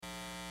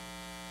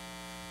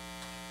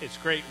It's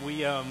great.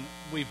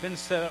 We've been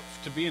set up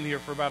to be in here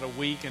for about a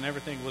week, and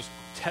everything was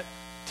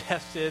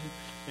tested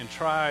and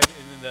tried. And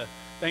then the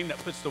thing that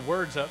puts the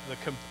words up, the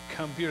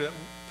computer that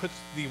puts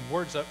the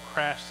words up,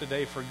 crashed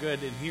today for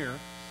good in here.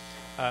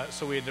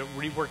 So we had to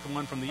rework the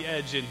one from the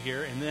edge in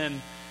here, and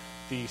then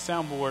the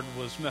soundboard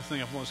was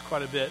messing up almost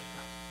quite a bit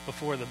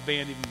before the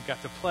band even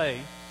got to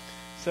play.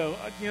 So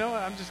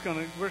we're just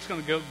gonna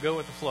go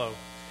with the flow.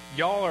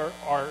 Y'all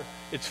are.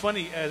 It's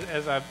funny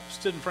as I've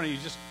stood in front of you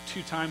just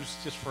 2 times,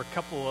 just for a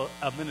couple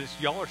of minutes.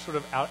 Y'all are sort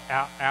of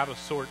out of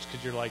sorts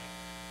because you're like,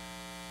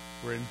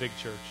 we're in big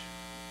church.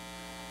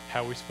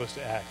 How are we supposed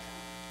to act?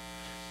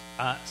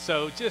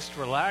 So just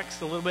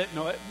relax a little bit.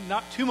 No,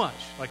 not too much.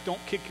 Like,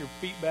 don't kick your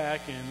feet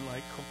back and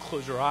like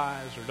close your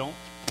eyes, or don't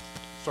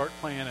start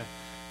playing a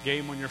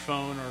game on your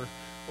phone,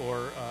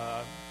 or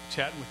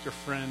chatting with your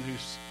friend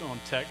who's on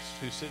text,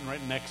 who's sitting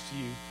right next to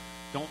you.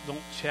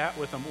 Don't chat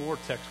with them or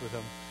text with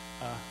them.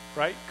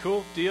 Right?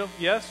 Cool? Deal?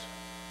 Yes?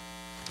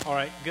 All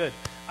right, good.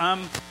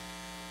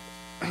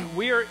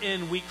 We are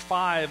in week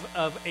 5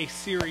 of a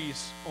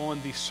series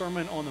on the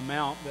Sermon on the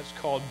Mount that's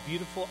called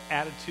Beautiful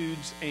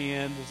Attitudes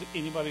and, does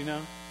anybody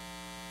know?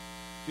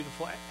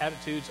 Beautiful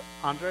Attitudes.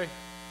 Andre?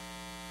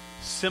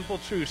 Simple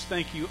Truths.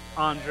 Thank you,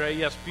 Andre.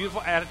 Yes,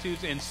 Beautiful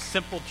Attitudes and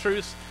Simple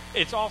Truths.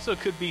 It also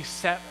could be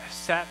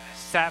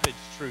savage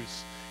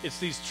truths. It's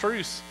these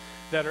truths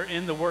that are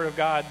in the Word of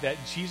God that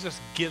Jesus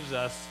gives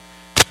us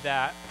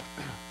that,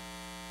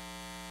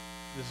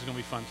 this is going to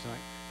be fun tonight,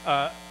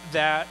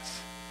 that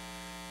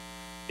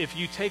if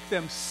you take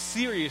them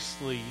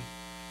seriously,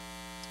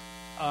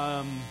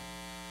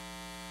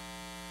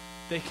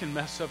 they can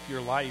mess up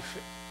your life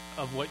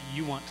of what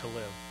you want to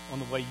live, on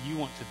the way you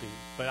want to be.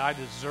 But I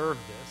deserve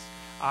this.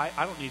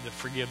 I don't need to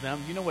forgive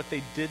them. You know what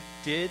they did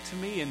to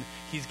me? And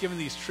he's given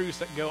these truths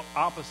that go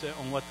opposite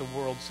on what the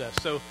world says.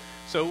 So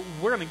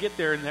we're going to get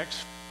there in the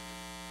next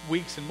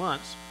weeks and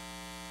months.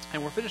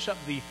 And we're finishing up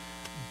the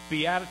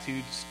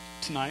Beatitudes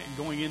tonight and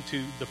going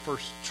into the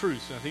first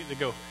truths. And I think they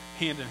go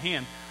hand in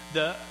hand.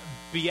 The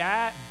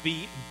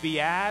Beatitudes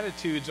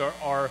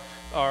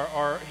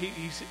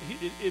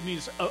it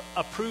means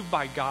approved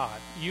by God.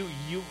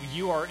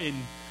 You are in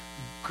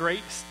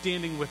great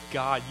standing with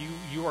God.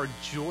 You are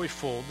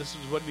joyful. This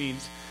is what it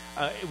means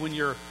when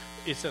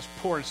it says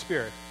poor in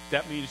spirit.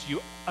 That means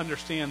you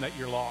understand that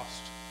you're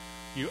lost.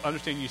 You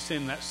understand you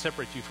sin, that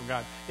separates you from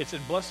God. It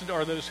said, blessed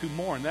are those who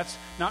mourn. That's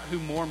not who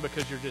mourn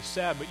because you're just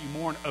sad, but you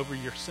mourn over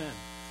your sin.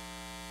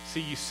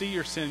 See, you see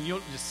your sin. You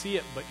don't just see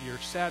it, but you're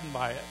saddened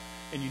by it.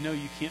 And you know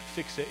you can't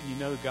fix it. And you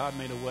know God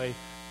made a way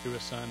through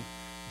His Son,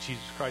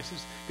 Jesus Christ.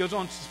 It goes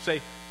on to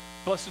say,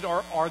 blessed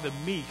are the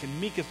meek.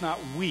 And meek is not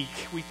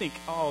weak. We think,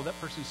 oh, that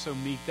person's so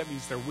meek. That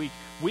means they're weak.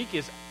 Weak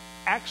is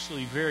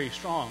actually very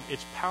strong.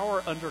 It's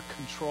power under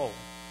control.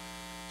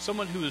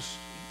 Someone who is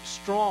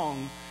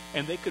strong,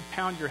 and they could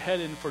pound your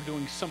head in for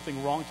doing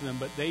something wrong to them,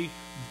 but they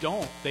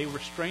don't. They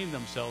restrain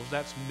themselves.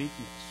 That's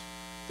meekness.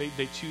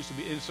 They choose to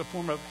be. It's a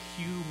form of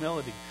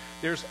humility.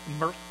 There's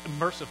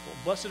merciful.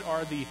 Blessed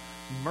are the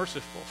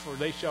merciful, for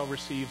they shall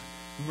receive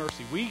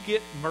mercy. We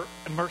get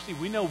mercy.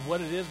 We know what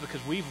it is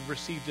because we've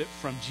received it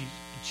from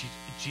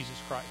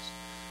Jesus Christ.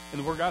 And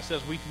the Word of God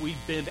says we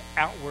bend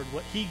outward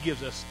what He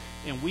gives us,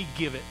 and we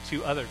give it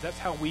to others. That's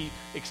how we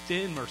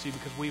extend mercy,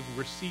 because we've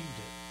received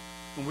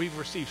it. And we've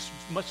received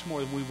much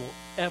more than we will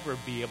ever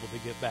be able to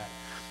give back.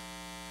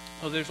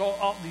 So there's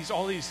all these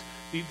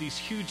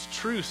huge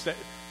truths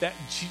that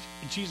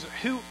Jesus,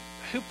 who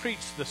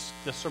preached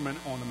the Sermon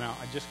on the Mount?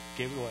 I just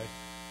gave it away.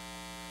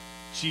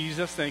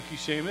 Jesus, thank you,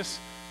 Seamus.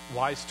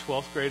 Wise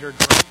 12th grader,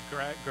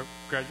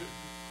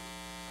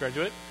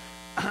 graduate.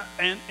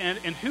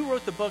 And who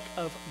wrote the book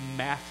of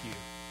Matthew?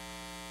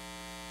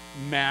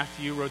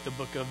 Matthew wrote the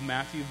book of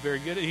Matthew. Very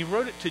good. And he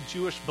wrote it to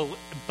Jewish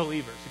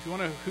believers. If you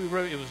want to know who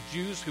wrote it, it was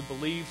Jews who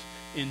believed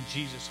in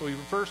Jesus. So he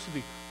refers to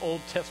the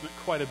Old Testament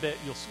quite a bit.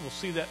 We'll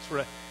see that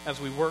sort of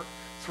as we work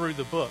through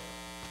the book.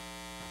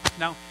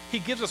 Now, he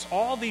gives us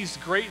all these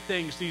great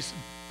things. These,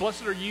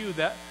 blessed are you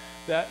that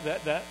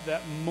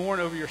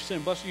mourn over your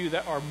sin. Blessed are you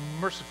that are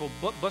merciful.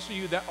 Blessed are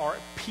you that are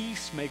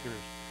peacemakers.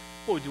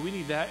 Boy, do we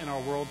need that in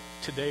our world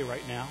today,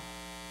 right now?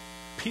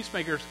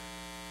 Peacemakers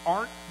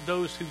aren't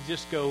those who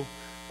just go,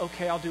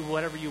 okay, I'll do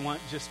whatever you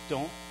want, just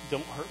don't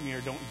hurt me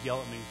or don't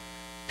yell at me.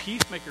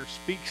 Peacemaker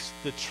speaks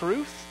the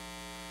truth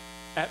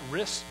at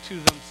risk to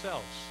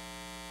themselves,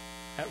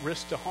 at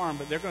risk to harm,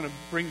 but they're going to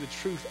bring the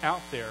truth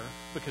out there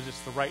because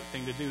it's the right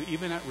thing to do,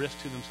 even at risk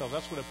to themselves.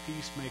 That's what a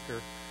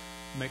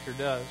peacemaker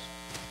does.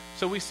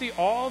 So we see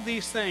all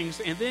these things,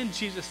 and then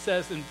Jesus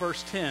says in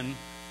verse 10,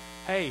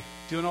 hey,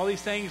 doing all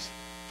these things,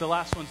 the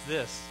last one's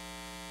this: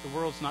 the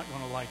world's not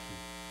going to like you.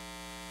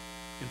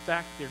 In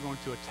fact, they're going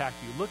to attack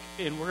you. Look,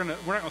 and we're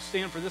not going to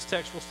stand for this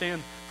text. We'll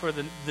stand for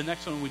the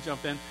next one when we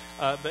jump in.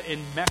 But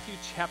in Matthew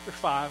chapter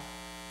 5,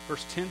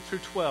 verse 10 through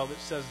 12, it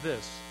says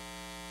this: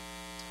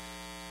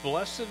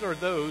 blessed are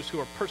those who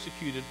are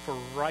persecuted for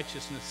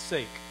righteousness'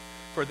 sake,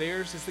 for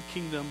theirs is the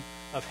kingdom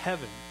of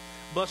heaven.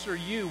 Blessed are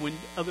you when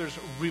others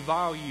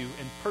revile you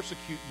and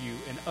persecute you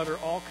and utter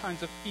all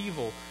kinds of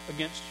evil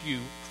against you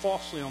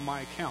falsely on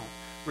my account.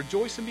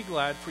 Rejoice and be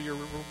glad, for your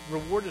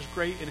reward is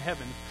great in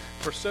heaven.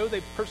 For so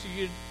they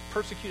persecuted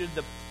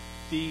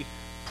the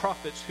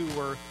prophets who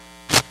were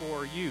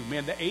before you.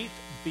 Man, the 8th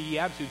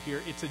beatitude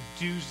here, it's a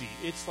doozy.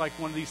 It's like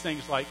one of these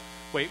things like,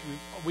 wait,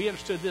 we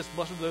understood this.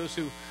 Blessed are those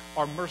who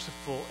are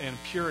merciful and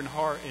pure in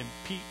heart and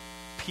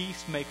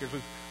peacemakers.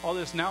 All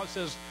this. Now it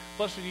says,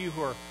 blessed are you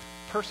who are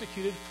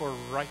persecuted for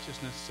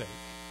righteousness' sake.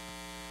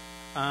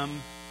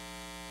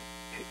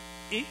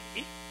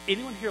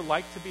 Anyone here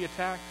like to be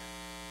attacked?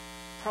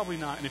 Probably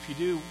not. And if you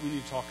do, we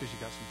need to talk because you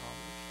got some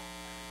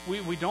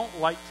problems. We don't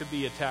like to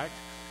be attacked.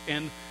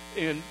 And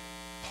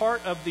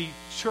part of the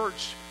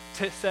church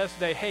says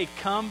today, hey,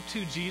 come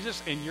to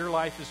Jesus and your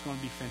life is going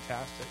to be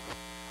fantastic.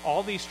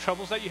 All these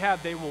troubles that you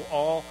have, they will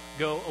all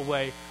go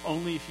away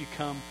only if you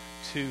come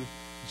to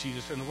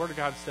Jesus. And the Word of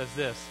God says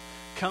this,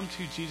 come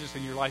to Jesus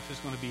and your life is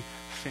going to be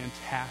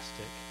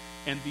fantastic.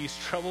 And these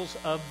troubles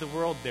of the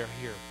world, they're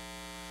here.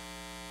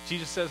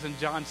 Jesus says in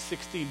John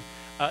 16,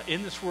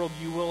 in this world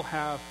you will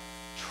have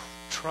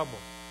trouble,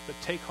 but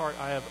take heart,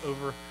 I have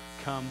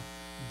overcome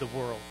the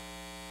world.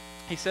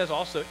 He says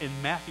also in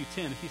Matthew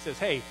 10, he says,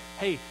 hey,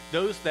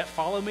 those that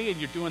follow me and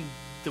you're doing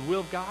the will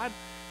of God,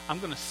 I'm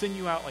going to send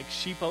you out like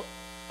sheep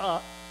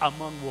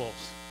among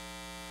wolves.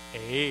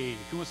 Hey,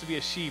 who wants to be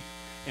a sheep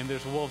and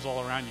there's wolves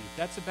all around you?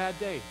 That's a bad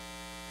day.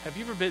 Have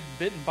you ever been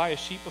bitten by a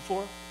sheep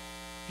before?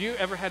 Have you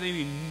ever had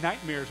any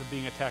nightmares of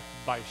being attacked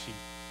by a sheep?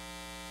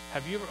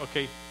 Have you ever,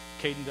 okay,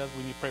 Caden does,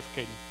 we need to pray for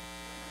Caden.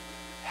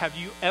 Have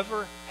you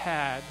ever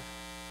had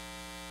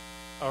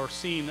or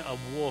seen a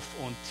wolf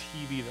on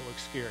TV that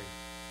looks scary?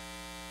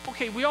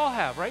 Okay, we all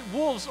have, right?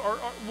 Wolves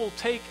will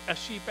take a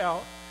sheep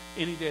out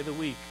any day of the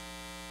week.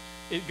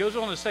 It goes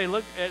on to say,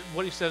 look at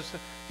what he says.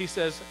 He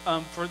says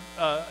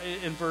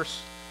in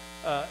verse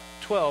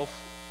 12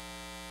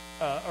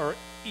 or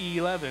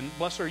 11,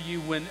 blessed are you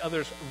when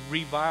others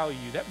revile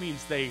you. That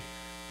means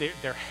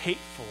they're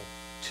hateful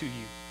to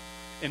you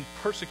and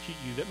persecute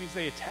you. That means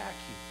they attack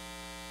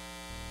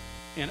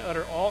you and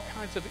utter all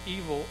kinds of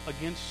evil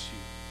against you.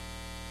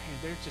 And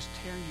they're just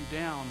tearing you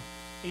down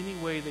any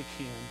way they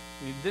can.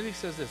 And then he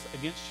says this,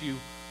 against you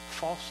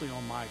falsely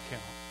on my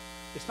account.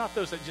 It's not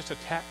those that just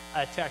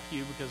attack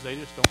you because they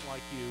just don't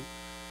like you,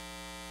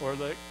 or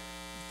like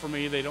for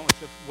me, they don't like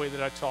the way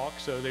that I talk,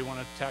 so they want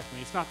to attack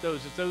me. It's not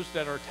those. It's those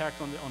that are attacked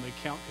on the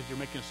account because you're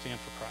making a stand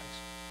for Christ.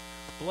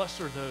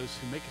 Blessed are those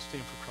who make a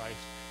stand for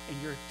Christ,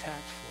 and you're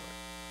attacked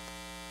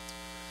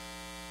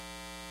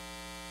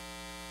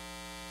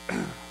for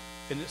it.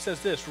 And it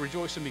says this,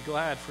 rejoice and be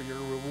glad, for your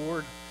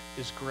reward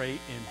is great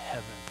in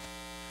heaven.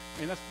 I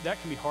mean, that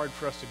can be hard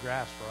for us to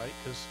grasp, right?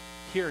 Because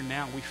here and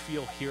now, we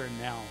feel here and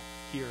now.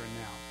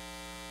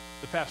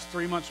 The past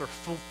 3 months or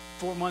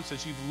 4 months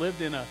as you've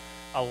lived in a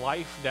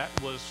life that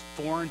was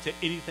foreign to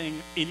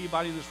anything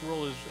anybody in this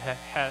world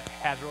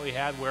has really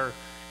had, where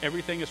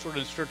everything is sort of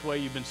in a strict way.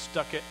 You've been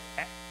stuck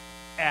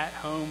at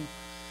home.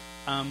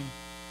 I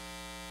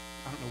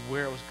don't know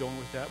where I was going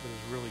with that, but it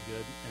was really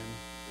good, and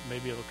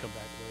maybe it'll come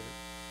back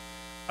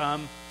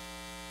later.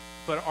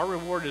 But our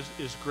reward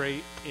is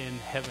great in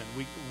heaven.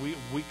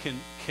 We can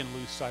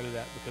lose sight of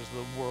that because of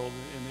the world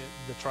and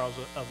the trials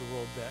of the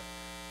world that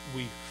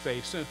we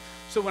face.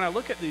 So when I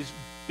look at these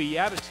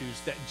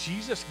Beatitudes that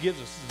Jesus gives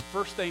us, the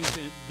first things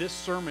in this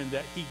sermon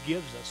that he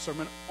gives us,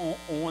 Sermon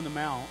on the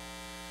Mount,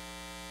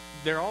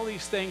 there are all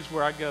these things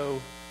where I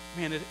go,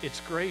 man, it's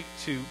great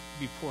to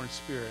be poor in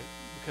spirit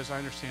because I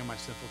understand my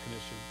sinful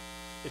condition.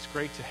 It's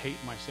great to hate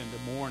my sin,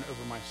 to mourn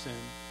over my sin,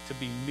 to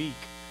be meek,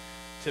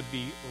 to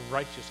be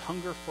righteous,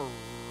 hunger for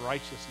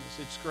righteousness.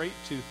 It's great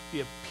to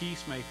be a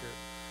peacemaker.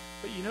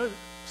 But you know,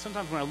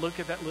 sometimes when I look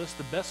at that list,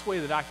 the best way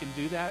that I can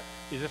do that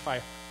is if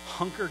I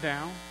hunker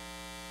down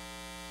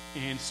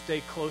and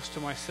stay close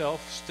to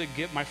myself, to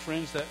get my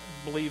friends that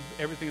believe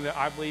everything that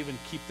I believe and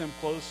keep them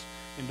close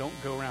and don't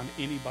go around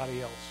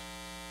anybody else.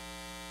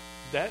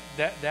 That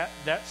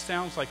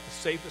sounds like the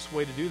safest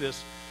way to do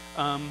this.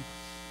 And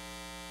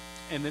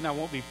then I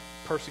won't be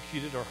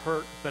persecuted or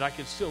hurt, but I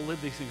can still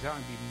live these things out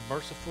and be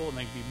merciful, and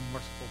they can be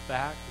merciful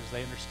back because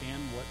they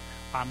understand what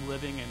I'm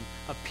living, and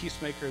a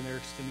peacemaker and they're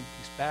extending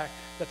peace back.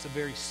 That's a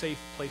very safe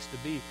place to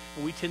be.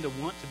 And we tend to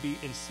want to be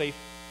in safe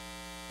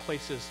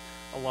places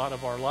a lot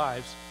of our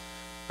lives.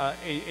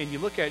 And you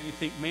look at it and you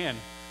think, man,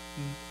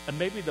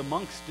 maybe the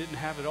monks didn't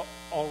have it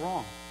all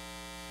wrong,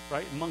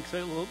 right? And monks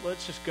say, well,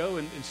 let's just go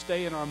and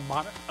stay in our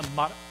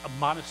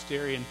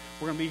monastery, and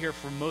we're going to be here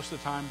for most of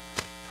the time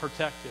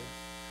protected.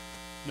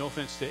 No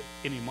offense to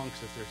any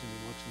monks, if there's any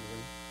monks in the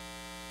room.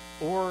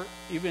 Or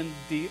even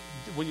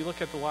when you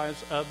look at the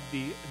lives of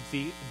the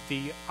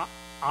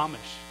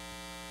Amish,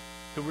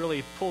 who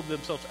really pulled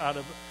themselves out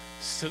of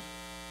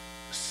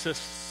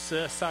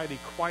society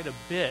quite a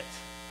bit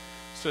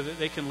so that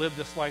they can live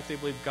this life they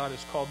believe God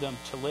has called them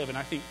to live. And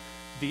I think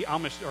the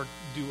Amish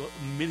do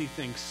many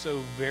things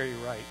so very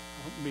right.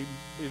 I don't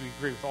maybe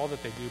agree with all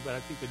that they do, but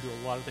I think they do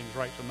a lot of things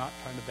right. So I'm not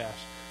trying to bash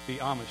the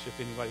Amish if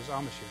anybody's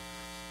Amish here.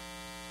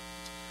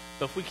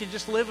 But if we can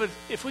just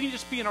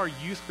be in our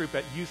youth group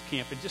at youth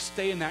camp and just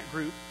stay in that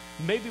group,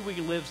 maybe we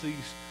can live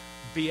these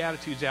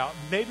Beatitudes out.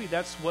 Maybe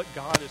that's what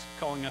God is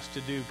calling us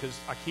to do, because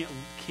I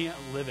can't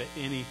live it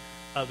any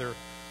other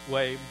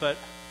way. But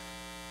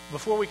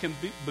before we can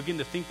begin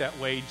to think that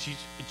way,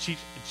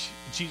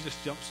 Jesus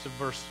jumps to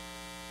verse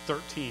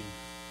 13,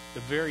 the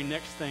very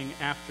next thing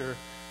after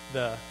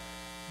the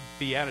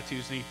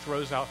Beatitudes, and he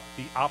throws out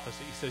the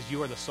opposite. He says,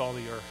 you are the salt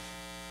of the earth.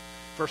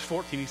 Verse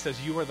 14, he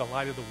says, you are the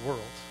light of the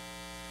world.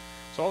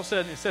 So all of a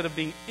sudden, instead of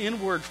being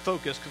inward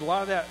focused, because a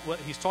lot of that, what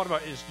he's talking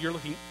about is you're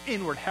looking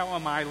inward, how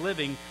am I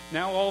living?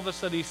 Now all of a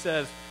sudden he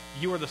says,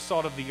 you are the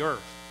salt of the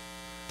earth.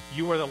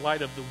 You are the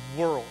light of the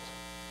world.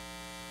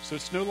 So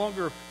it's no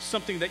longer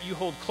something that you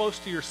hold close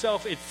to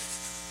yourself. It's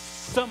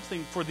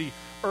something for the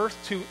earth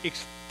to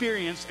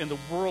experience and the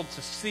world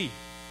to see.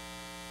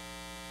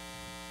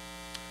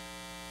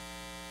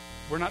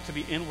 We're not to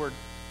be inward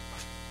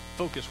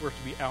focused. We're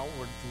to be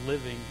outward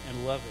living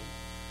and loving.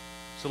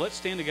 So let's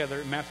stand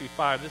together in Matthew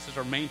 5. This is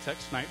our main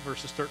text tonight,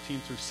 verses 13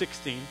 through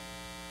 16.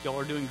 Y'all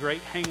are doing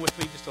great. Hang with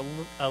me just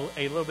a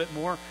little bit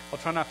more. I'll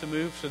try not to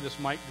move so this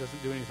mic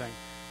doesn't do anything.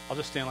 I'll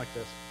just stand like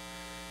this.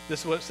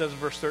 This is what it says in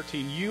verse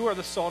 13. You are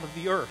the salt of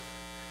the earth.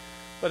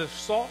 But if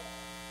salt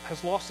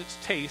has lost its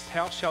taste,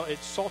 how shall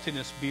its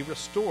saltiness be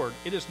restored?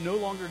 It is no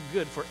longer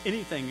good for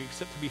anything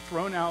except to be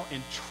thrown out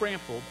and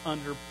trampled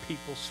under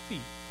people's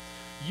feet.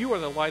 You are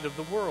the light of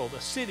the world.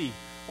 A city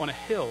on a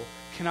hill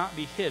cannot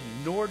be hidden,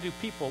 nor do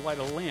people light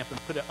a lamp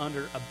and put it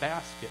under a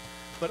basket,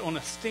 but on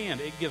a stand.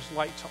 It gives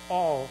light to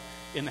all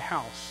in the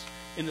house.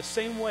 In the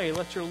same way,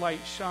 let your light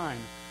shine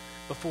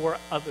before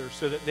others,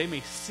 so that they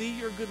may see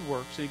your good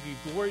works and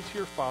give glory to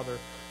your Father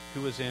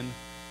who is in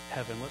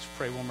heaven. Let's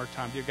pray one more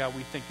time. Dear God,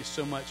 we thank you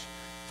so much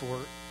for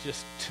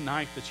just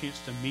tonight, the chance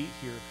to meet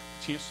here,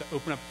 the chance to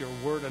open up your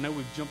word. I know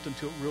we've jumped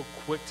into it real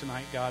quick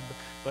tonight, God,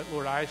 but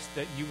Lord, I ask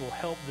that you will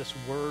help this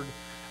word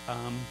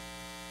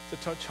to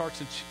touch hearts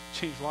and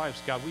change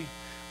lives. God,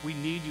 we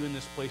need you in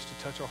this place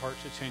to touch our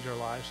hearts, to change our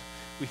lives.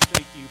 We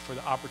thank you for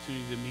the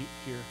opportunity to meet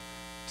here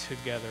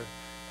together.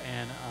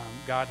 And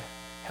God,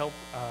 help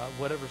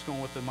whatever's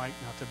going with the mic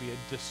not to be a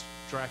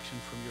distraction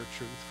from your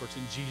truth. For it's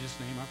in Jesus'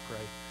 name I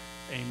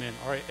pray. Amen.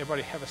 All right,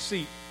 everybody have a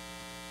seat.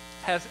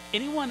 Has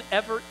anyone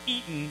ever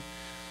eaten,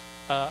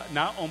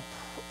 not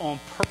on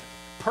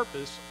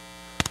purpose,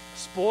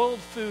 spoiled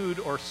food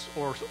or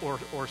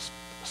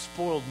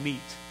spoiled meat?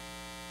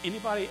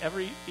 Anybody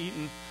ever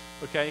eaten?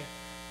 Okay,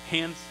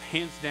 hands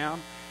down.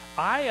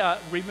 I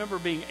remember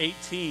being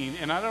 18,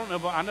 and I don't know,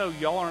 but I know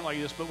y'all aren't like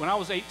this, but when I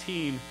was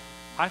 18,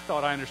 I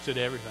thought I understood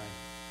everything.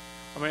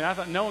 I mean, I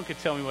thought no one could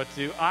tell me what to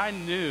do. I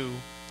knew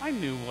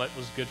what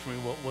was good for me,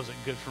 what wasn't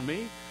good for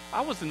me.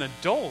 I was an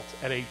adult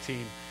at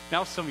 18.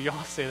 Now some of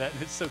y'all say that,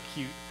 and it's so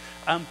cute.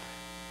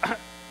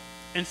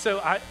 And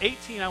so at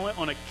 18, I went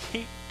on a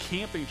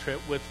camping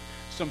trip with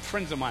some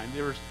friends of mine.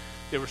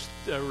 There was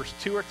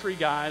 2 or 3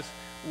 guys.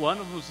 One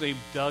of them was named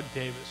Doug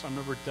Davis. I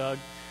remember Doug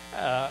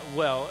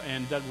well,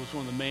 and Doug was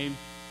one of the main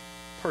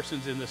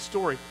persons in this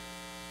story.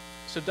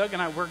 So Doug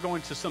and I were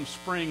going to some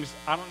springs.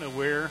 I don't know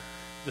where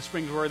the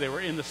springs were. They were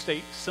in the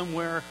state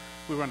somewhere.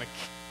 We were going to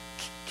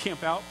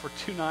camp out for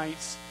 2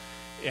 nights,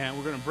 and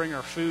we're going to bring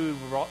our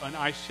food. We brought an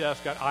ice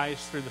chest, got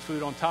ice, threw the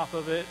food on top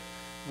of it.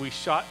 We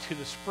shot to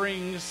the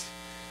springs.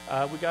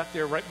 We got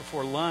there right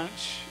before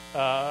lunch,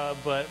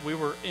 but we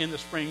were in the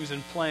springs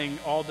and playing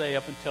all day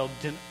up until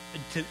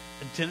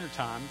dinner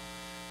time.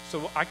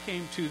 So I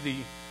came to the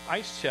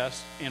ice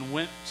chest and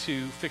went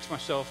to fix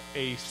myself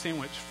a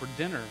sandwich for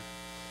dinner.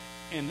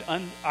 And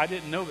I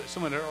didn't know that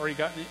someone had already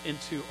gotten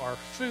into our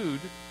food,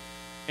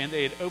 and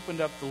they had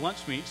opened up the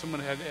lunch meat. Someone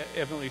had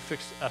evidently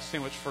fixed a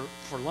sandwich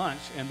for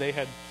lunch, and they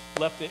had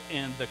left it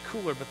in the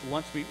cooler, but the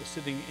lunch meat was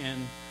sitting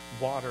in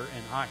water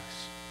and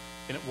ice,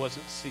 and it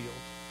wasn't sealed.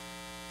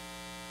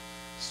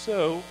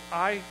 So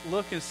I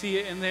look and see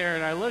it in there,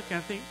 and I look and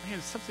I think,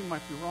 man, something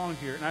might be wrong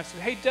here. And I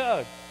said, hey,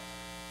 Doug,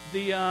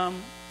 the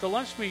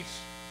lunch meat's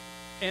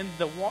in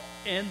the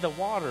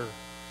water.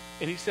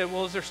 And he said,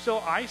 well, is there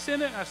still ice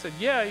in it? And I said,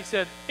 yeah. He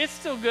said, it's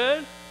still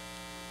good.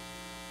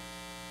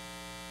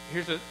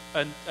 Here's a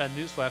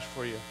newsflash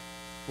for you.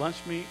 Lunch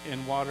meat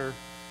in water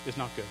is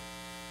not good.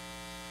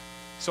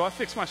 So I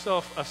fixed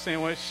myself a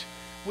sandwich.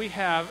 We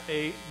have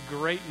a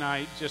great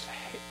night just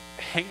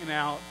hanging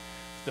out.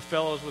 The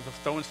fellows with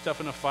throwing stuff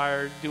in the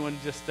fire, doing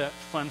just that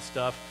fun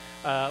stuff.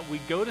 We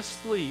go to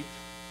sleep,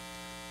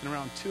 and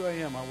around 2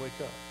 a.m. I wake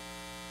up.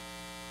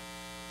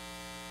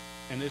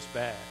 And it's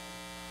bad.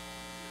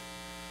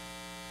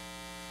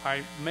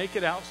 I make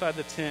it outside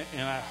the tent,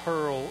 and I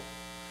hurl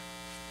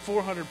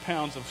 400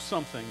 pounds of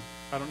something.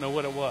 I don't know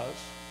what it was.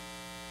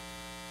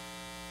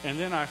 And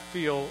then I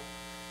feel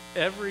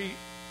every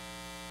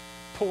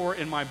pore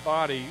in my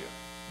body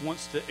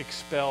wants to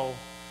expel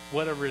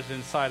whatever is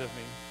inside of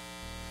me.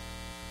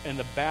 And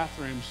the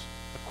bathroom's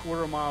a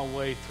quarter-mile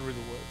away through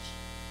the woods.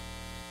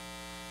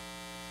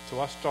 So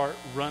I start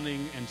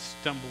running and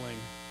stumbling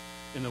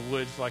in the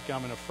woods like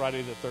I'm in a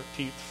Friday the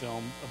 13th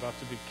film about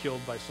to be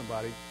killed by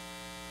somebody.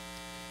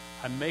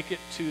 I make it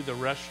to the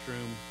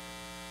restroom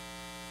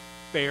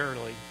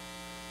barely.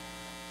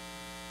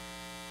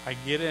 I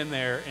get in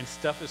there and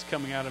stuff is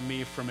coming out of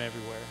me from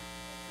everywhere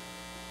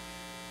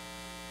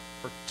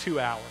for 2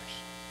 hours.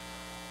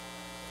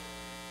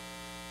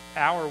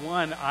 Hour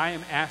 1, I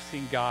am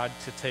asking God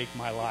to take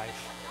my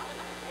life.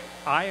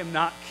 I am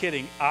not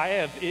kidding. I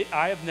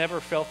have never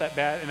felt that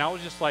bad, and I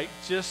was just like,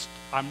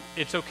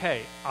 it's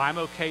okay. I'm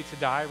okay to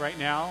die right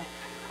now.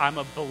 I'm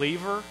a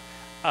believer.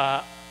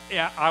 Yeah,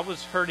 I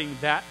was hurting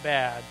that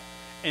bad,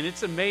 and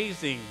it's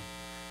amazing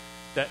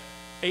that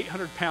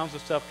 800 pounds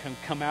of stuff can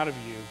come out of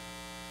you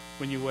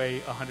when you weigh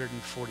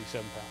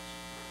 147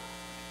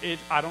 pounds.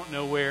 I don't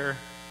know where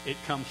it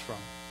comes from.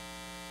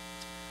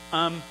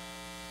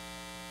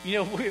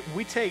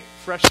 We take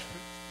fresh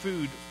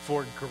food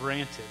for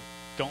granted,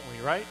 don't we,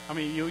 right? I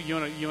mean, you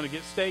want to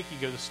get steak, you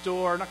go to the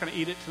store, not going to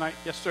eat it tonight.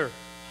 Yes, sir.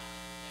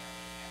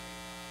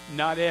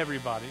 Not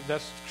everybody.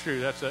 That's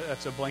true. That's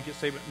a blanket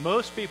statement.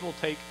 Most people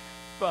take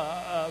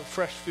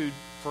fresh food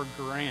for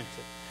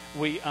granted.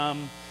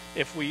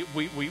 If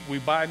we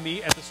buy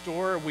meat at the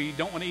store, we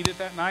don't want to eat it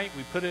that night,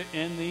 we put it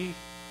in the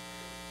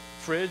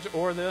fridge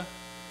or the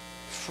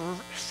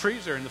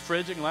freezer. In the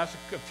fridge, it can last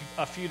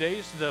a few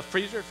days. The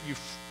freezer, if you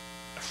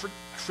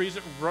freeze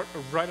it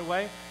right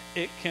away,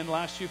 it can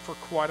last you for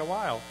quite a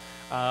while.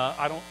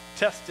 I don't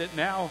test it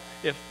now.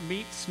 If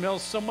meat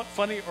smells somewhat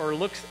funny or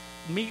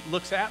meat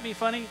looks at me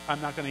funny,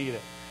 I'm not going to eat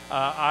it.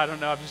 I don't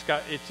know.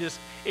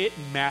 It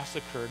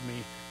massacred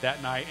me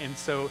that night, and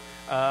so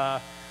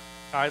I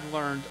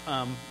learned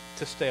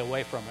to stay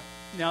away from it.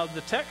 Now,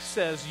 the text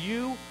says,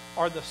 "You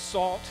are the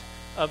salt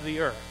of the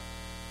earth."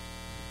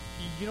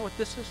 You know what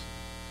this is?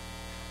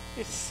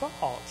 It's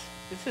salt.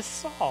 This is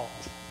salt.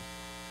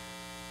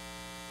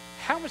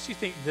 How much do you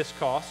think this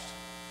costs?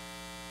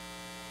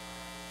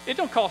 It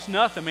don't cost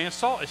nothing, man.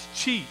 Salt is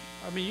cheap.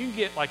 I mean, you can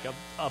get like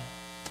a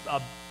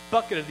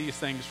bucket of these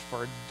things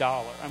for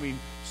 $1. I mean,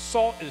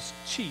 salt is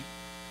cheap.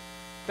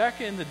 Back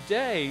in the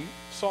day,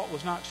 salt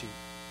was not cheap.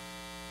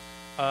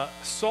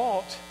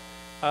 Salt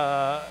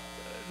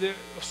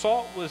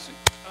was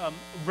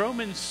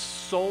Roman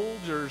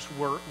soldiers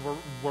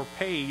were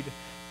paid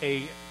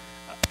a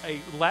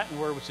Latin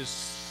word, which is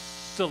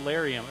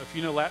salarium. If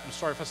you know Latin,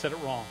 sorry if I said it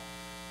wrong,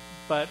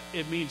 but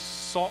it means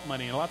salt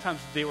money. And a lot of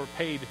times they were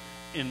paid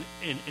in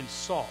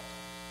salt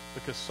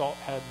because salt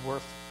had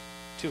worth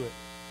to it.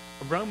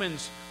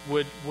 Romans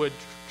would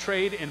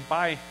trade and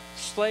buy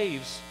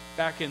slaves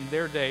back in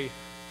their day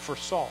for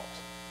salt.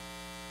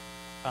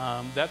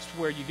 That's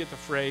where you get the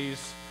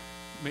phrase,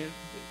 "Man,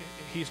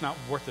 he's not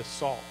worth his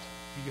salt."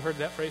 Have you heard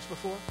that phrase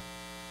before?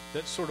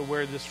 That's sort of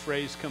where this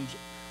phrase comes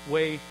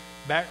way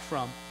back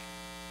from.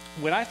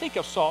 When I think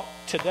of salt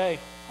today,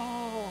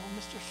 oh,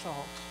 Mr.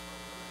 Salt.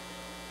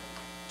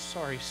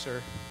 Sorry,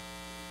 sir.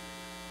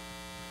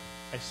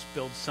 I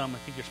spilled some. I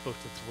think you're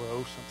supposed to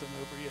throw something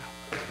over you.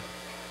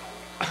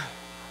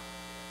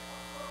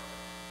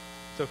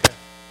 It's okay.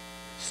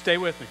 Stay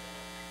with me.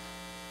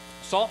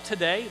 Salt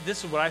today,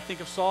 this is what I think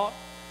of salt.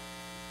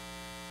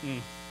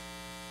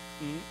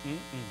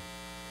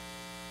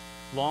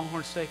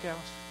 Longhorn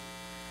Steakhouse,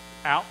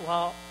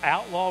 outlaw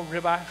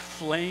ribeye,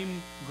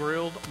 flame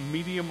grilled,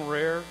 medium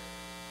rare,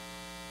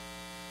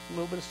 a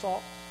little bit of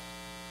salt.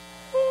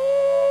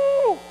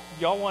 Woo!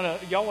 Y'all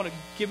wanna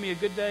give me a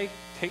good day?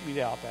 Take me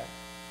to Outback.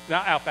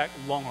 Not Outback,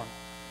 Longhorn.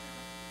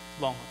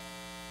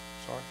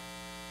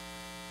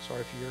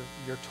 Sorry if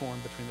you're torn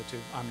between the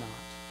two. I'm not.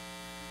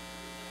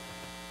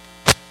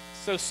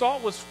 So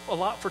salt was a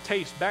lot for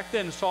taste. Back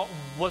then, salt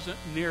wasn't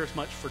near as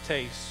much for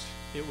taste.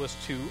 It was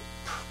to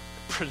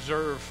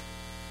preserve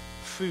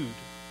food.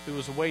 It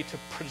was a way to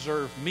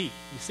preserve meat.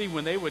 You see,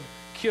 when they would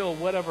kill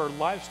whatever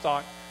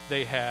livestock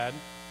they had,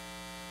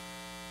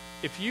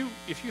 if you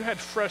had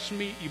fresh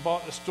meat you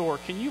bought at the store,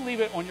 can you leave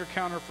it on your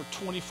counter for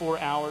 24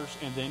 hours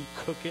and then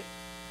cook it?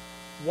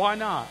 Why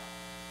not?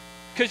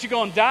 Because you're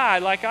going to die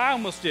like I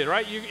almost did,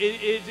 right?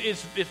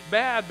 It's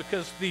bad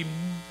because the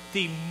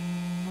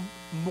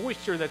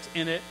moisture that's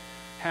in it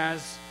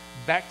has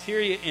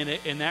bacteria in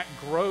it, and that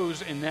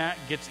grows and that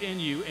gets in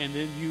you, and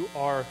then you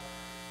are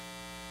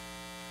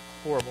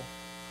horrible.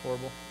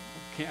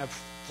 Can't have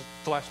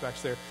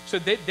flashbacks there. So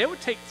they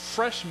would take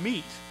fresh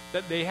meat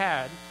that they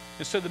had,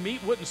 and so the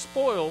meat wouldn't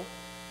spoil,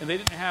 and they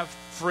didn't have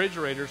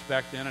refrigerators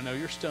back then. I know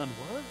you're stunned.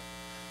 What?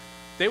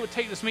 They would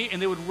take this meat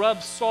and they would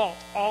rub salt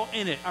all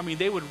in it. I mean,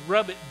 they would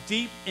rub it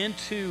deep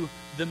into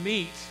the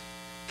meat,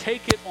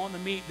 cake it on the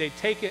meat. They'd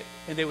take it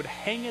and they would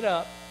hang it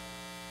up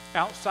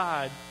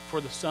outside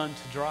for the sun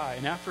to dry.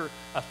 And after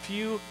a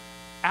few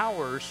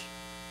hours,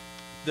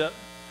 the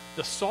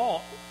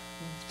salt,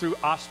 through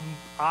osmosis,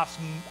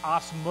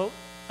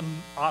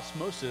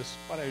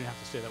 why do I even have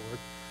to say that word?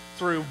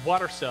 Through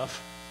water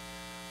stuff,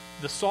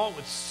 the salt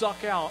would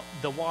suck out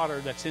the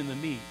water that's in the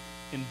meat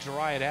and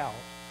dry it out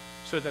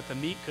so that the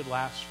meat could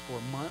last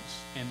for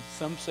months, and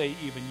some say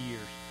even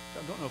years.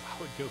 I don't know if I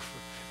would go for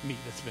meat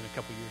that's been a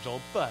couple years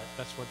old, but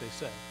that's what they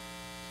say.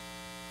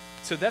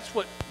 So that's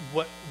what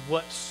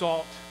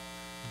salt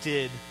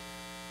did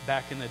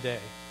back in the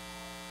day.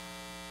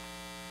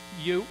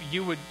 You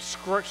would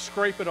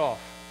scrape it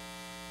off.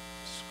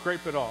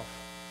 scrape it off.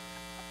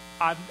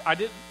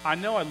 I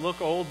know I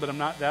look old, but I'm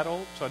not that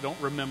old, so I don't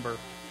remember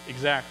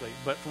exactly.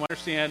 But from what I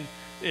understand,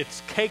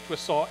 it's caked with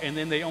salt, and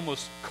then they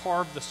almost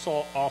carve the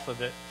salt off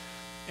of it.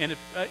 And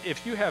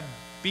if you have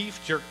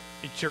beef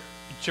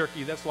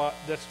jerky, that's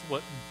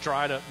what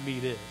dried up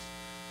meat is.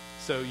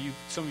 So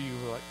some of you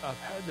were like, I've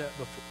had that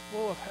before.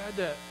 Whoa, I've had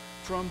that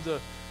from the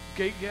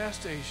Gate gas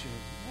station.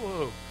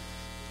 Whoa.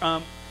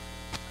 I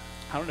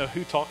don't know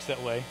who talks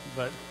that way,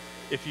 but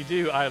if you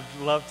do, I'd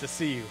love to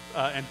see you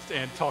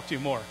and talk to you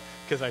more,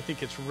 because I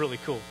think it's really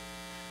cool.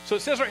 So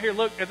it says right here,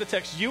 look at the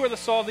text, you are the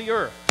salt of the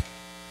earth,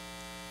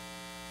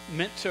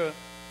 meant to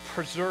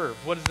preserve.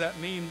 What does that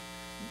mean?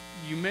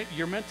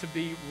 You're meant to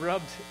be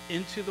rubbed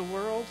into the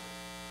world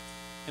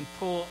and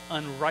pull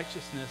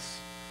unrighteousness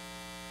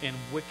and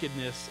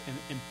wickedness and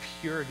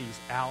impurities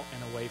out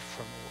and away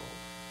from the world.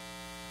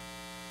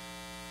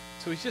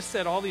 So he's just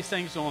said all these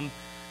things on,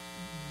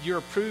 you're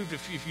approved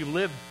if you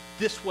live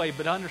this way,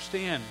 but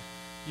understand,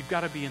 you've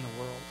got to be in the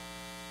world.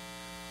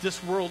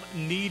 This world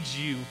needs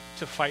you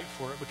to fight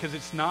for it, because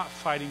it's not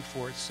fighting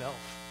for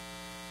itself.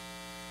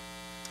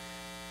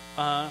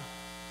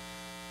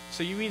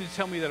 So you mean to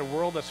tell me that a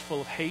world that's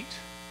full of hate,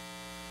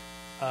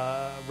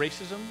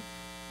 racism,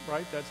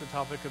 right? That's the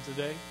topic of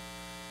today.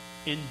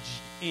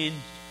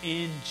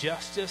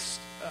 Injustice,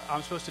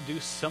 I'm supposed to do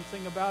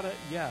something about it?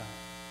 Yeah,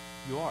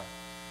 you are.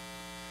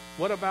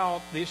 What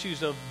about the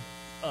issues of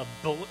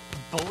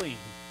bullying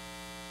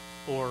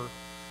or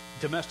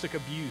domestic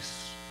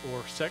abuse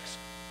or sex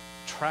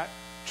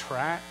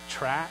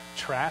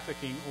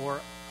trafficking or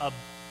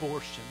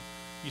abortion?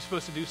 You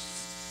supposed to do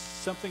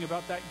something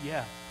about that?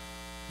 Yeah,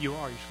 you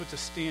are. You're supposed to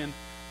stand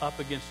up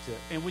against it.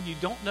 And when you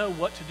don't know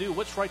what to do,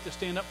 what's right to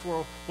stand up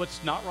for, what's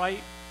not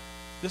right,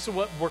 this is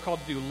what we're called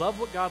to do. Love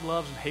what God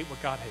loves and hate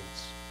what God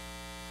hates.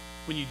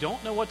 When you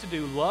don't know what to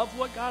do, love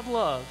what God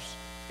loves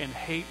and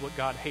hate what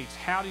God hates.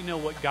 How do you know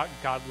what God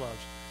loves?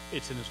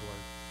 It's in his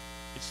word.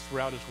 It's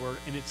throughout his word,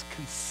 and it's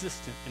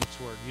consistent in its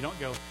word. You don't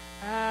go,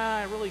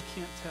 I really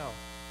can't tell.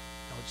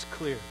 No, it's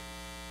clear.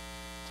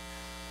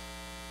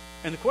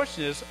 And the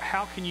question is,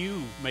 how can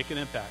you make an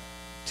impact?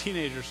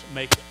 Teenagers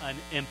make an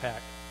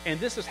impact. And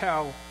this is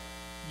how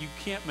you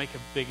can't make a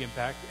big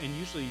impact, and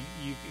usually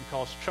you can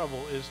cause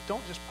trouble, is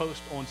don't just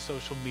post on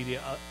social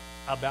media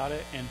about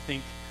it and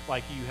think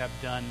like you have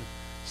done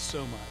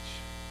so much.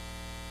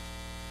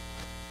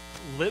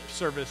 Lip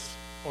service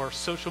or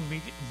social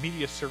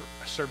media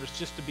service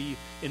just to be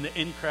in the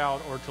in crowd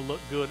or to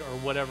look good or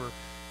whatever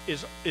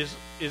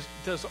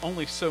does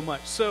only so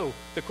much. So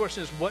the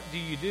question is, what do?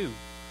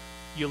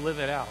 You live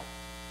it out.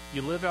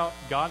 You live out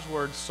God's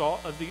word,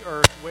 salt of the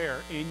earth,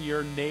 where? In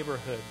your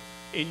neighborhood,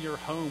 in your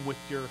home, with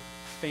your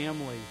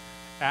family,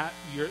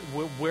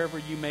 wherever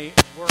you may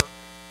work.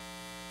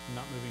 I'm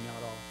not moving now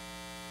at all.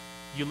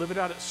 You live it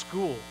out at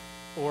school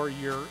or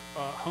your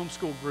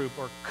homeschool group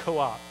or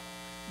co-op.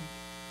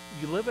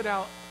 You live it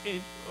out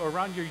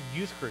around your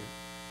youth group.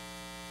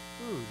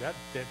 Ooh, that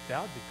would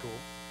be cool.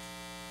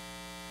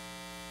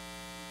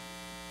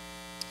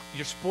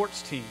 Your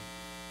sports team.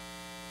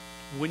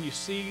 When you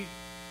see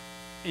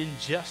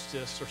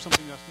injustice or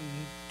something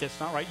that's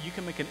not right, you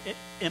can make an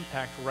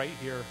impact right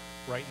here,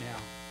 right now.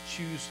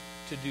 Choose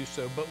to do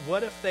so. But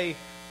what if they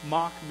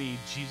mock me?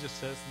 Jesus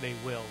says they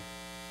will.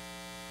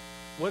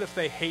 What if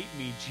they hate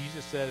me?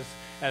 Jesus says,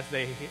 as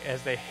they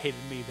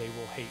hated me, they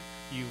will hate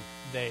you.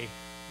 They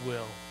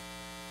will.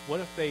 What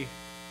if they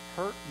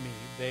hurt me?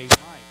 They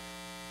might.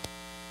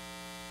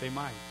 They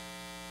might.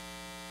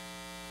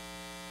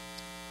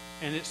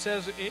 And it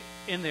says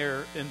in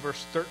there in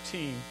verse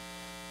 13,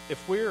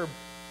 if we're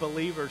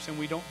believers and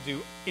we don't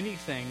do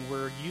anything,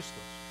 we're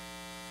useless.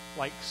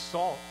 Like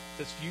salt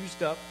that's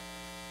used up,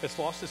 it's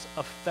lost its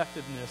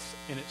effectiveness,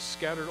 and it's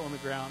scattered on the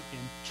ground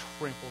and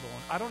trampled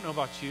on. I don't know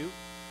about you,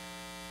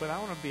 but I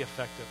want to be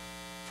effective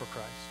for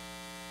Christ.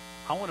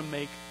 I want to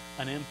make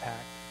an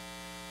impact,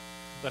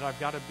 but I've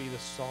got to be the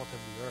salt of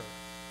the earth.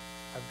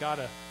 I've got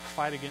to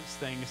fight against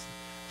things,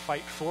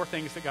 fight for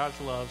things that God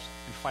loves,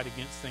 and fight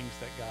against things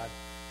that God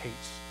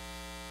hates.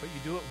 But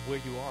you do it where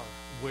you are,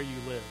 where you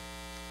live.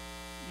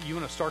 You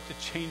want to start to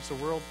change the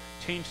world,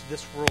 change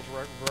this world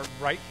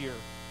right here,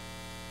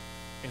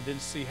 and then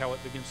see how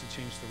it begins to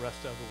change the rest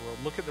of the world.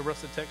 Look at the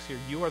rest of the text here.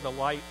 You are the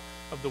light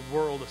of the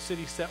world. A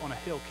city set on a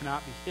hill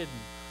cannot be hidden,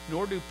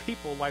 nor do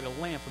people light a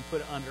lamp and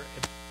put it under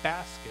a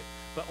basket,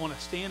 but on a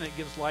stand, it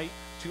gives light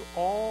to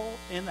all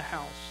in the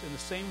house. In the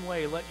same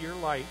way, let your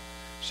light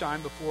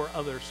shine before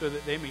others, so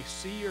that they may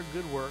see your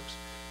good works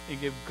and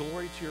give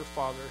glory to your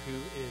Father who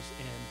is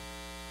in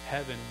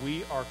heaven.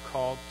 We are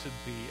called to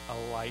be a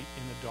light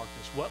in the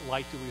darkness. What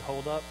light do we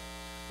hold up?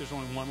 There's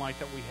only one light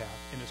that we have,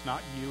 and it's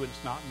not you, and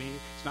it's not me.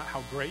 It's not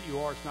how great you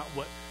are. It's not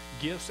what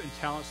gifts and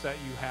talents that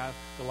you have.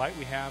 The light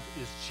we have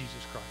is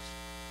Jesus Christ.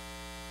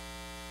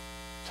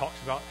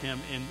 Talks about him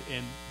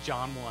in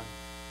John 1.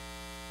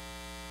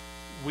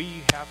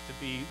 We have to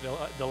be,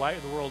 the light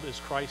of the world is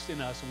Christ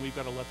in us, and we've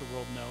got to let the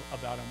world know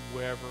about him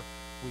wherever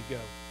we go.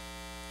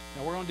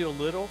 Now we're going to do a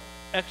little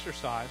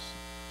exercise,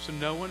 so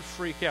no one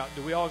freak out.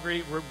 Do we all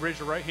agree? Raise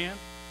your right hand.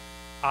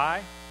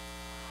 I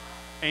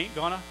ain't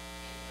gonna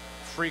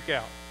freak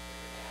out.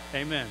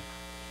 Amen.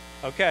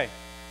 Okay.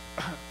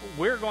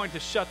 We're going to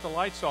shut the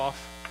lights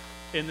off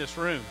in this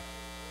room.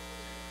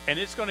 And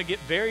it's going to get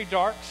very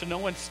dark, so no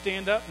one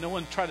stand up, no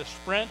one try to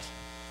sprint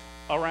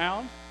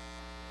around.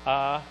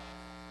 Oh,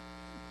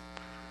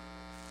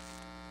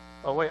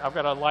 wait, I've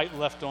got a light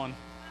left on.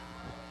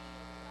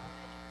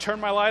 Turn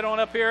my light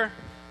on up here.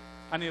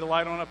 I need a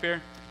light on up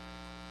here.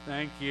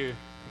 Thank you.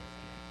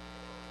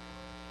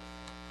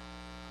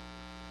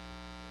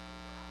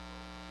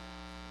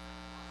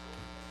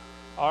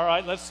 All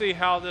right, let's see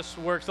how this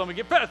works. Let me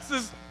get past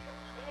this.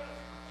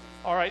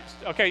 All right,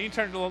 okay, you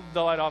turn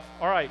the light off.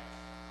 All right.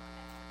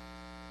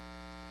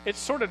 It's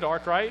sort of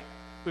dark, right?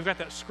 We've got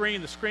that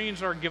screen. The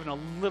screens are giving a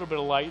little bit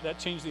of light. That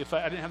changed the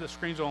effect. I didn't have the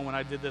screens on when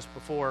I did this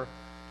before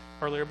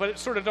earlier, but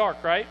it's sort of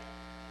dark, right?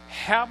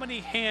 How many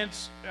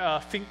hands,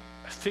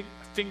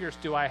 fingers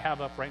do I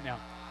have up right now?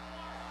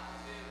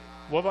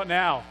 What about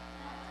now?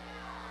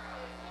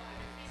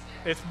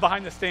 It's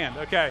behind the stand,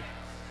 okay.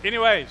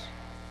 Anyways,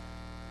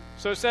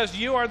 so it says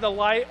you are the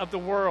light of the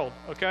world,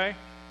 okay?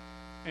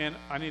 And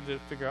I need to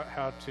figure out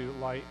how to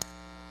light.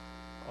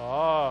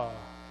 Oh,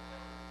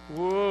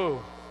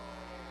 whoa.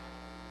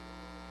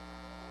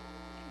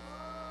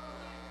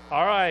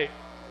 All right.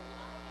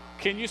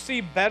 Can you see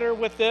better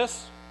with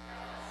this?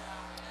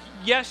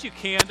 Yes, you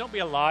can. Don't be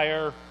a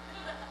liar.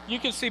 You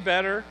can see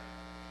better.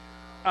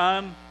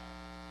 I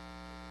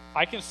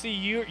can see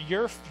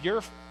your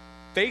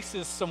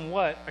faces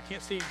somewhat. I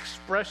can't see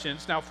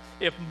expressions. Now,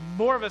 if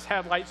more of us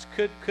had lights,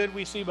 could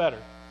we see better?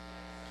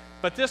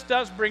 But this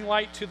does bring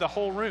light to the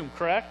whole room,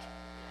 correct?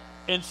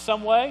 In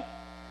some way?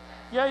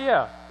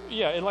 Yeah,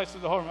 it lights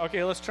up the whole room.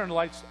 Okay, let's turn the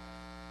lights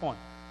on.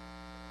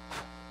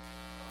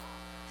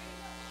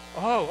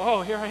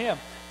 Oh, here I am.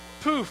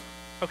 Poof.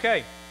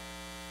 Okay.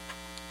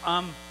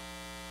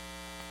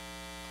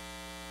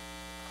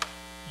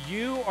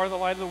 You are the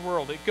light of the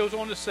world. It goes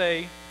on to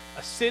say,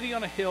 a city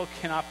on a hill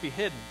cannot be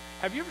hidden.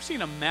 Have you ever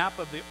seen a map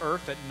of the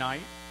earth at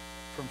night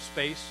from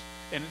space?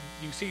 And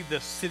you see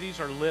the cities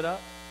are lit up?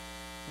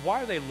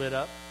 Why are they lit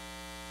up?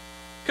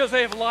 Because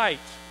they have light,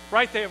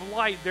 right? They have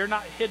light. They're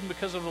not hidden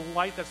because of the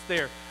light that's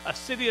there. A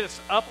city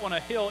that's up on a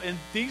hill, in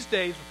these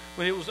days,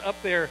 when it was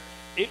up there,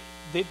 they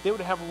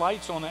would have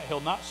lights on that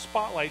hill, not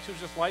spotlights. It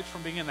was just lights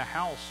from being in the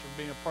house, from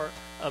being a part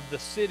of the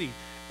city.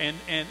 And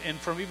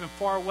from even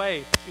far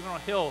away, even on a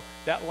hill,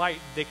 that light,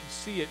 they could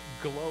see it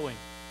glowing.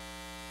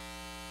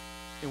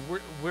 And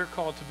we're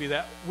called to be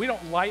that. We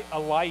don't light a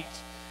light.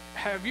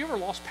 Have you ever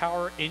lost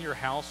power in your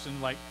house and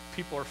like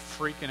people are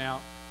freaking out?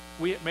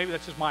 Maybe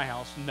that's just my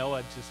house.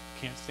 Noah just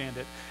can't stand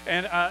it.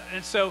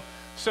 And so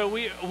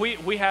we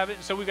have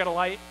it. So we've got to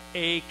light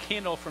a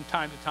candle from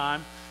time to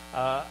time.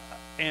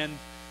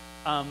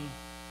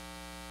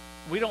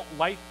 We don't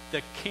light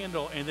the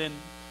candle and then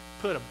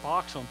put a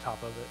box on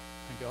top of it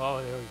and go,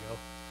 oh,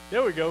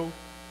 there we go,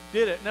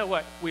 did it. No,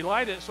 what? We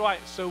light it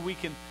so we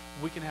can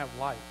have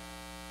light.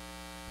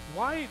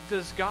 Why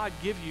does God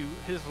give you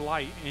his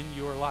light in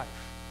your life?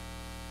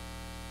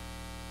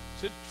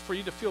 Is it for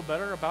you to feel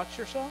better about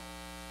yourself?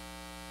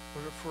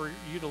 Or for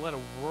you to let a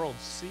world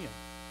see him?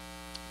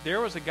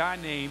 There was a guy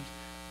named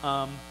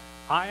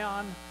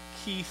Ion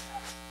Keith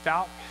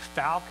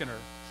Falconer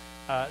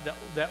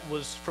that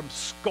was from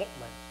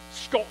Scotland.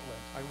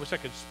 I wish I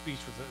could speak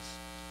with a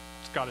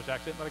Scottish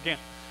accent, but I can't.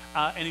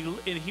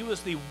 And he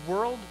was the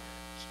world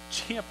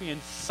champion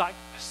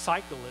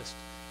cyclist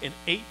in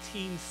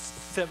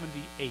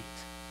 1878. A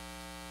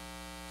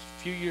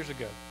few years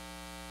ago.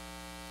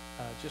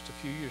 Just a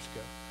few years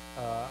ago.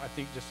 I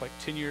think just like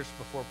 10 years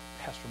before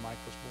Pastor Mike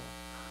was born.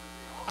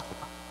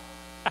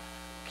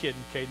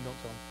 Kidding, Caden,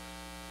 don't tell him.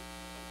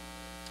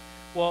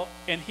 Well,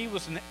 and he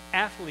was an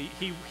athlete.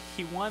 He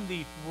won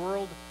the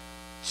world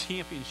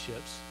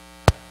championships.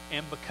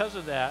 And because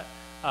of that,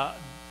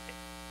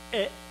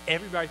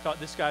 everybody thought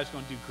this guy's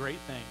going to do great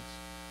things.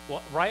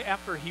 Well, right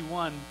after he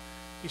won,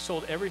 he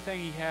sold everything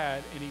he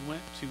had, and he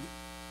went to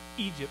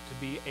Egypt to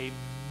be a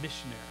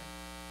missionary.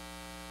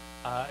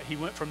 He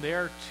went from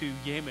there to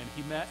Yemen.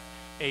 He met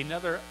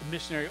another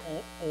missionary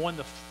on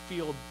the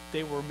field.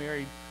 They were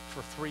married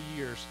for 3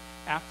 years.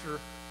 After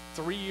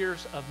 3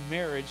 years of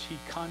marriage, he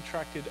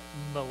contracted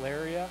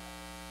malaria,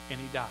 and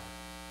he died.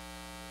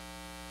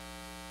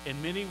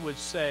 And many would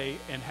say,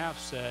 and have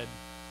said,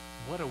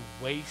 what a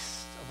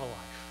waste of a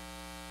life.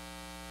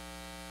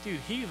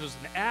 Dude, he was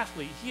an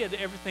athlete. He had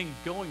everything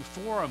going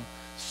for him.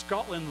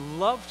 Scotland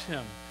loved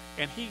him,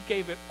 and he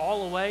gave it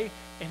all away,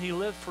 and he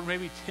lived for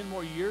maybe 10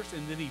 more years,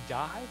 and then he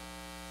died.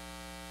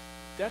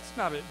 That's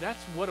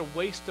what a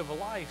waste of a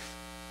life.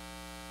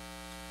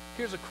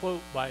 Here's a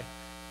quote by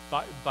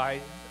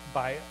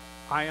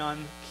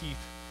Ion Keith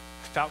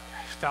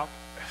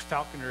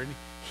Falconer, and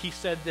he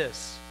said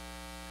this,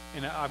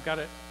 and I've got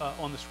it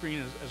on the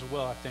screen as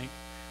well, I think.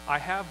 I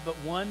have but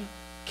one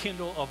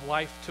kindle of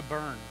life to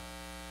burn.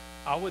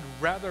 I would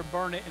rather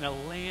burn it in a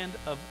land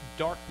of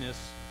darkness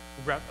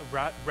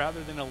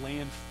rather than a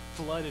land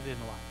flooded in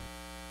light.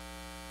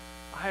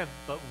 I have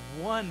but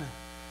one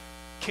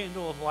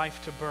candle of life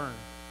to burn.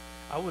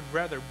 I would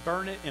rather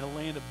burn it in a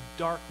land of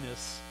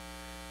darkness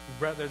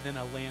rather than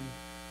a land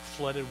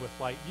flooded with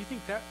light. Do you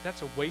think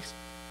that's a waste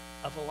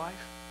of a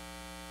life?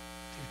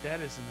 Dude,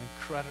 that is an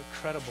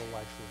incredible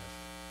life lived.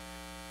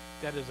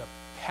 That is a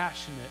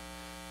passionate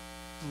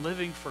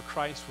living for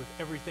Christ with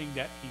everything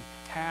that he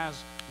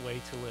has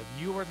way to live.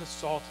 You are the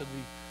salt of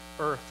the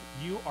earth.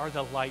 You are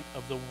the light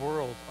of the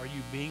world. Are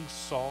you being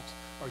salt?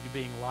 Are you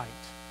being light?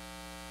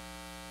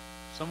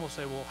 Some will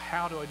say, well,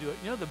 how do I do it?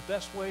 You know the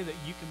best way that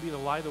you can be the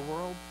light of the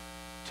world?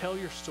 Tell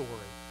your story.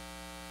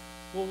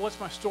 Well, what's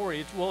my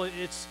story?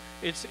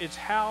 It's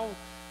how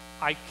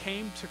I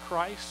came to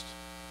Christ,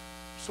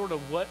 sort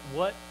of what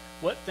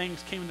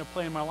things came into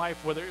play in my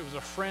life, whether it was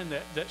a friend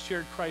that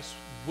shared Christ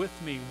with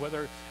me,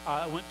 whether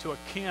I went to a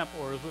camp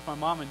or was with my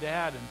mom and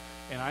dad,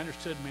 and I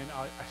understood, man,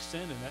 I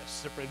sinned, and that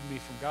separated me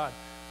from God.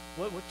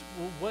 What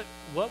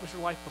was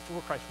your life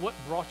before Christ? What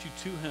brought you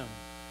to him?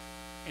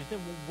 And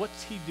then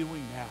what's he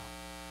doing now?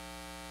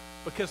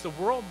 Because the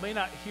world may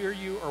not hear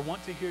you or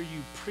want to hear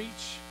you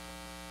preach,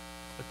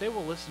 but they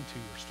will listen to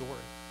your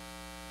story.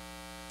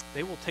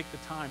 They will take the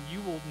time.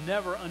 You will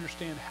never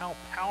understand how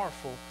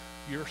powerful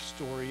your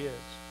story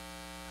is.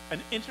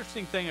 An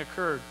interesting thing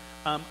occurred.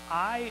 Some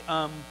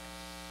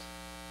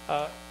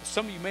of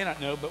you may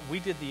not know, but we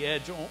did the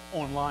Edge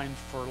online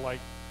for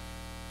like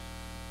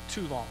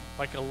too long,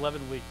 like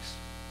 11 weeks.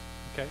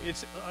 Okay,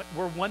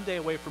 we're one day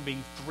away from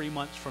being 3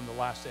 months from the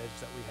last Edge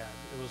that we had.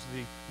 It was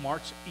the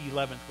March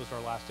 11th was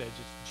our last Edge.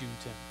 It's June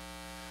 10th.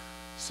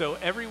 So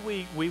every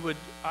week we would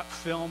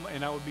film,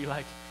 and I would be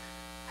like,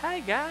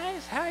 "Hey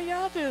guys, how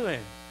y'all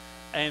doing?"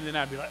 And then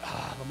I'd be like,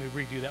 let me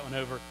redo that one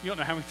over. You don't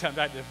know how many times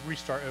I had to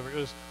restart over. It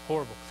was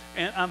horrible.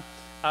 And I'm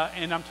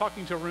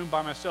talking to a room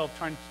by myself,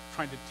 trying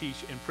to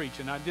teach and preach,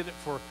 and I did it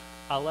for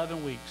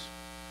 11 weeks.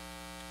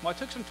 Well, I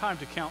took some time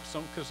to count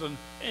some, because an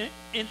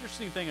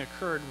interesting thing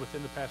occurred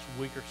within the past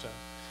week or so.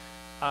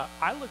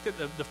 I looked at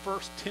the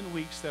first 10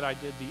 weeks that I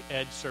did the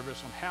Edge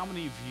service on how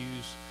many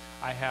views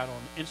I had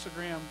on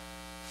Instagram,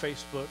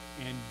 Facebook,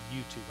 and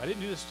YouTube. I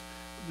didn't do this,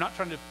 I'm not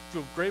trying to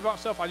feel great about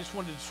myself. I just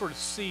wanted to sort of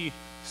see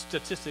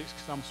statistics,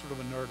 because I'm sort of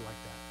a nerd like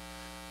that.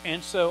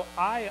 And so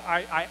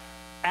I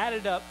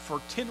added up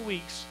for 10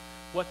 weeks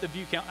what the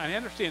view count, and I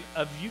understand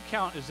a view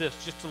count is this,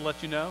 just to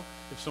let you know,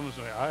 if someone's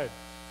like, I had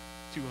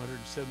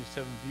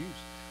 277 views.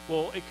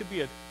 Well, it could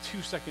be a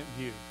 2-second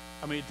view.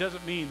 I mean, it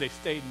doesn't mean they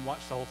stayed and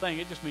watched the whole thing.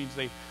 It just means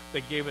they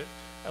gave it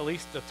at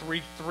least a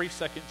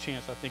three-second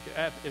chance. I think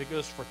it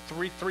goes for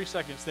three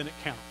seconds, then it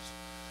counts.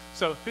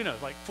 So who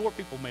knows? Like 4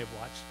 people may have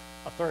watched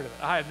a third of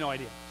it. I have no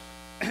idea.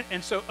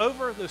 And so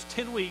over those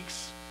 10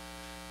 weeks,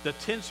 the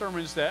 10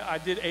 sermons that I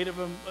did, 8 of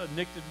them,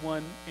 Nick did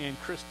one, and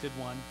Chris did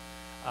one.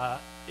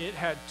 It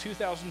had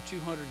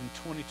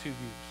 2,222 views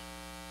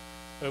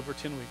over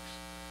 10 weeks.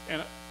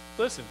 And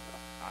listen,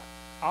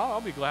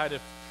 I'll be glad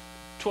if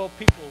 12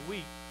 people a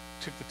week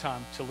took the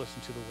time to listen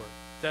to the word.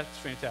 That's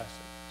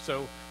fantastic.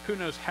 So who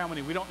knows how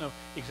many? We don't know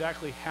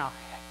exactly how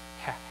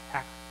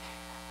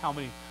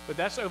many, but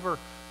that's over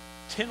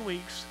 10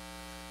 weeks,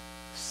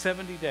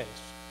 70 days.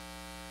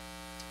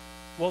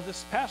 Well,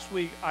 this past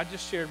week, I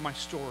just shared my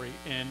story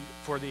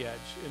for the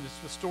Edge. And it's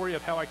the story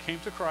of how I came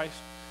to Christ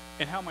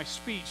and how my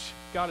speech,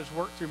 God has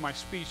worked through my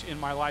speech in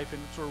my life,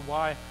 and sort of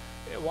why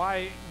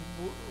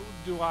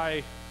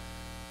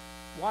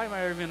am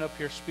I even up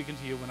here speaking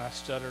to you when I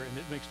stutter? And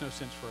it makes no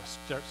sense for a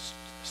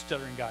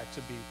stuttering guy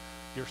to be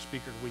your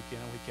speaker week in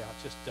and week out.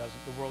 It just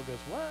doesn't. The world goes,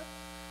 what?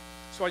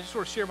 So I just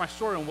sort of share my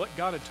story on what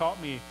God had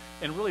taught me,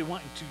 and really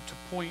wanting to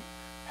point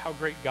how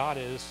great God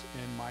is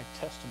in my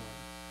testimony.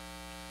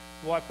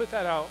 Well, I put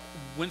that out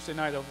Wednesday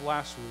night of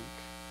last week.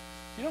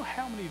 You know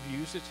how many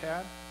views it's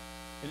had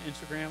in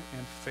Instagram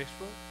and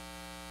Facebook?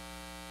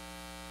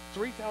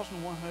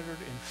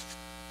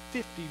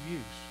 3,150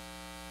 views.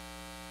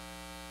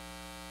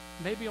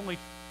 Maybe only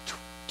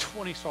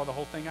 20 saw the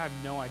whole thing. I have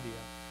no idea.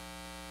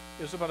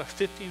 It was about a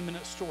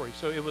 15-minute story,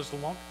 so it was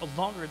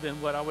longer than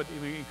what I would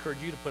even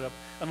encourage you to put up,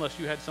 unless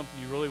you had something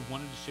you really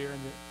wanted to share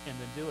and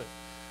then do it.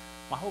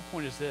 My whole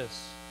point is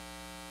this: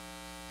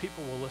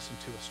 people will listen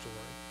to a story.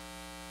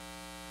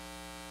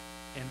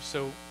 And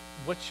so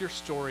what's your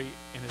story,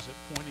 and is it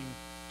pointing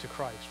to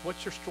Christ?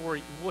 What's your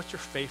story? What's your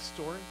faith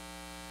story?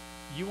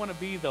 You want to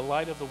be the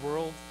light of the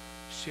world?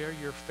 Share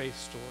your faith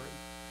story.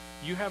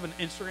 You have an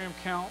Instagram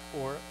account,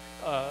 or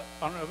I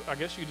don't know, I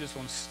guess you just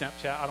on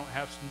Snapchat. I don't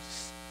have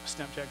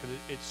Snapchat because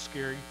it's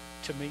scary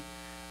to me.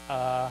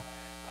 But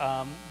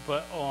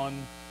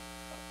on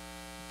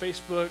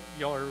Facebook,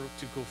 y'all are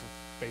too cool for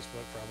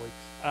Facebook probably.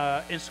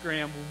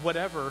 Instagram,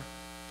 whatever.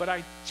 But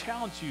I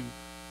challenge you,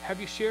 have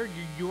you shared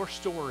your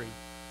story,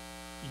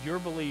 your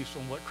beliefs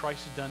on what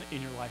Christ has done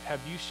in your life?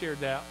 Have you shared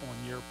that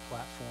on your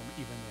platform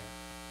even there?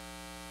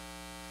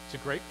 It's a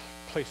great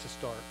place to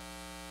start.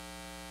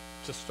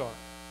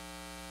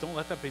 Don't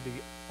let that be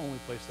the only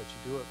place that you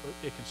do it, but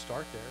it can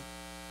start there.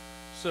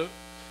 So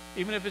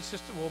even if it's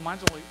just, well,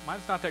 mine's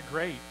not that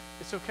great,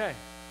 it's okay.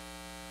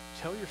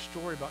 Tell your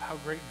story about how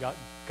great God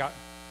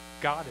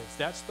is.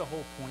 That's the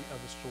whole point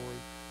of the story.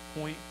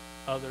 Point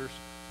others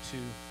to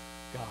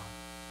God.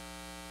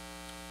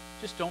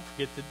 just don't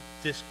forget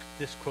this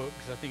quote,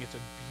 because I think it's a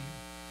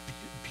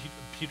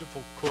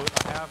beautiful quote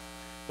I have.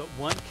 But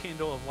one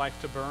candle of life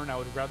to burn, I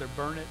would rather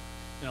burn it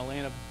in a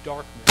land of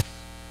darkness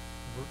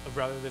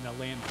rather than a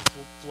land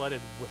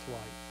flooded with light.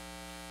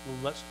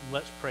 Well,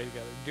 let's pray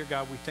together. Dear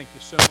God, we thank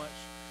you so much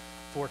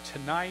for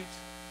tonight.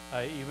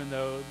 Even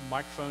though the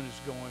microphone is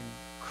going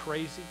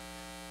crazy,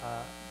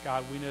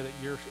 God, we know that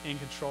you're in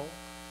control.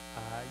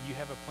 You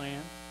have a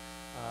plan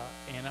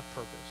and a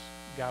purpose.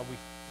 God, we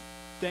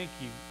thank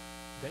you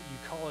that you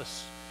call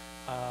us,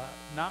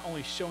 not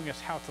only showing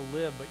us how to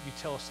live, but you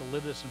tell us to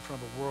live this in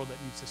front of a world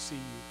that needs to see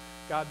you.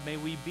 God, may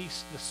we be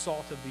the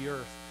salt of the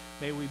earth.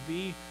 May we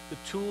be the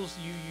tools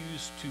you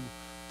use to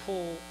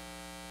pull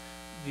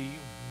the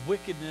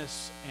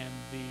wickedness and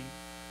the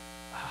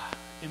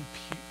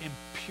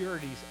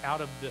impurities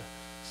out of the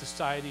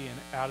society and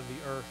out of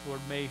the earth.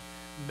 Lord, may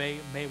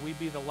we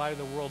be the light of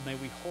the world. May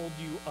we hold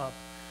you up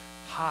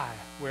high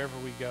wherever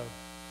we go.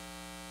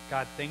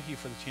 God, thank you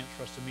for the chance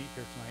for us to meet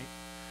here tonight.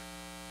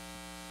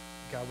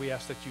 God, we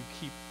ask that you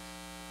keep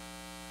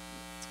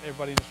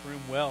everybody in this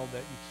room well, that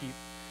you keep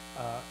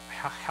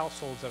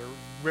households that are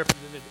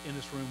represented in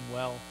this room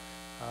well.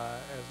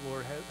 As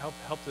Lord,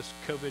 help this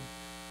COVID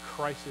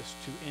crisis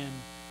to end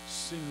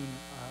soon.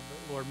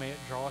 But Lord, may it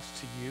draw us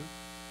to you.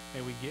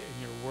 May we get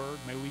in your word.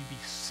 May we be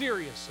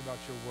serious about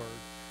your word.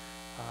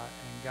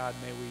 And God,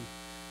 may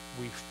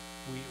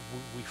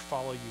we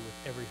follow you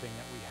with everything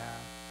that we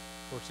have.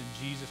 For it's in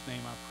Jesus'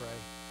 name I pray.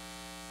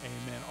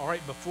 Amen. All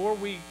right, before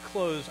we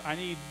close, I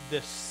need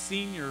the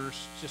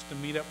seniors just to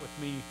meet up with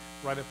me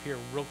right up here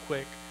real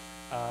quick,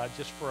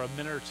 just for a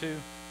minute or two.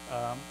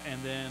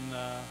 And then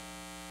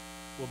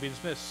we'll be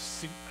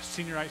dismissed.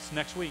 Senior nights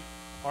next week.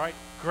 All right,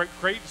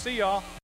 great to see y'all.